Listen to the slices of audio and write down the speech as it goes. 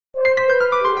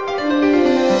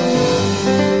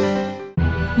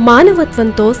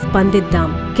మానవత్వంతో స్పందిద్దాం,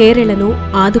 కేరళను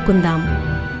ఆదుకుందాం.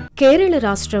 కేరళ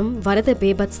రాష్ట్రం వరద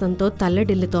బీభత్సంతో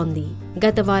తల్లడిల్లుతోంది.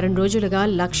 గత వారం రోజులుగా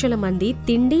లక్షల మంది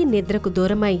తిండి నిద్రకు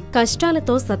దూరమై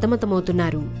కష్టాలతో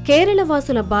సతమతమవుతున్నారు. కేరళ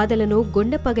వాసుల బాధలను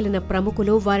గుండె పగిలిన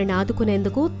ప్రముఖులు వారిని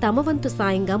ఆదుకునేందుకు తమ వంతు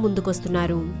సాయంగా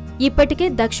ముందుకొస్తున్నారు. ఇప్పటికే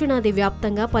దక్షిణాది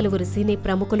వ్యాప్తంగా పలువురు సినీ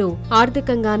ప్రముఖులు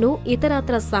ఆర్థికంగానూ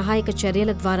ఇతరత్ర సహాయక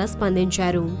చర్యల ద్వారా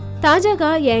స్పందించారు.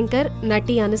 తాజాగా యాంకర్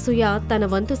నటి అనసూయ తన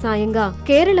వంతు సాయంగా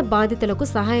కేరళ బాధితులకు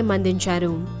సహాయం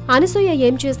అందించారు. అనసూయ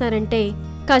ఏం చేశారంటే,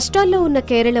 కష్టాల్లో ఉన్న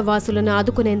కేరళ వాసులను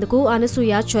ఆదుకునేందుకు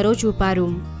అనసూయ చొరవ చూపారు.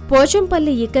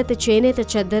 పోచంపల్లి ఇకత్ చేనేత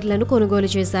చద్దర్లను కొనుగోలు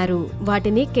చేశారు.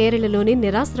 వాటిని కేరళలోని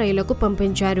నిరాశ్రయులకు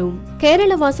పంపించారు.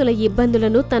 కేరళ వాసుల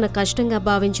ఇబ్బందులను తన కష్టంగా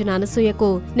భావించిన అనసూయకు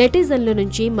నెటిజన్ల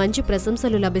నుంచి మంచి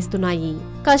ప్రశంసలు లభిస్తున్నాయి.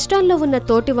 కష్టాల్లో ఉన్న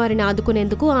తోటివారిని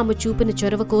ఆదుకునేందుకు ఆమె చూపిన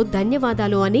చొరవకు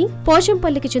ధన్యవాదాలు అని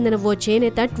పోచంపల్లికి చెందిన ఓ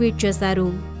చేనేత ట్వీట్ చేశారు.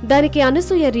 దానికి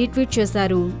అనసూయ రీట్వీట్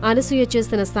చేశారు. అనసూయ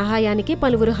చేసిన సహాయానికి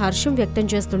పలువురు హర్షం వ్యక్తం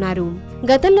చేస్తున్నారు.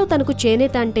 గతంలో తనకు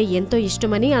చేనేత అంటే ఎంతో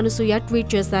ఇష్టమని అనసూయ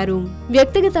ట్వీట్ చేశారు.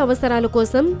 వ్యక్తిగత అవసరాల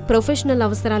కోసం, ప్రొఫెషనల్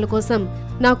అవసరాల కోసం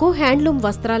నాకు హ్యాండ్లూమ్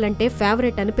వస్త్రాలంటే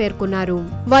ఫేవరెట్ అని పేర్కొన్నారు.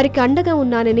 వారికి అండగా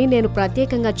ఉన్నానని నేను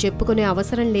ప్రత్యేకంగా చెప్పుకునే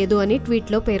అవసరం లేదు అని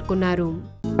ట్వీట్లో పేర్కొన్నారు.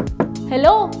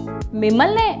 హలో,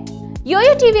 మిమ్మల్నే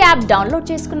యోయో టీవీ యాప్ డౌన్లోడ్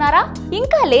చేసుకున్నారా?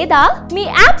 ఇంకా లేదా? మీ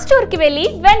యాప్ స్టోర్ కి వెళ్ళి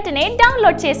వెంటనే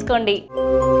డౌన్లోడ్ చేసుకోండి.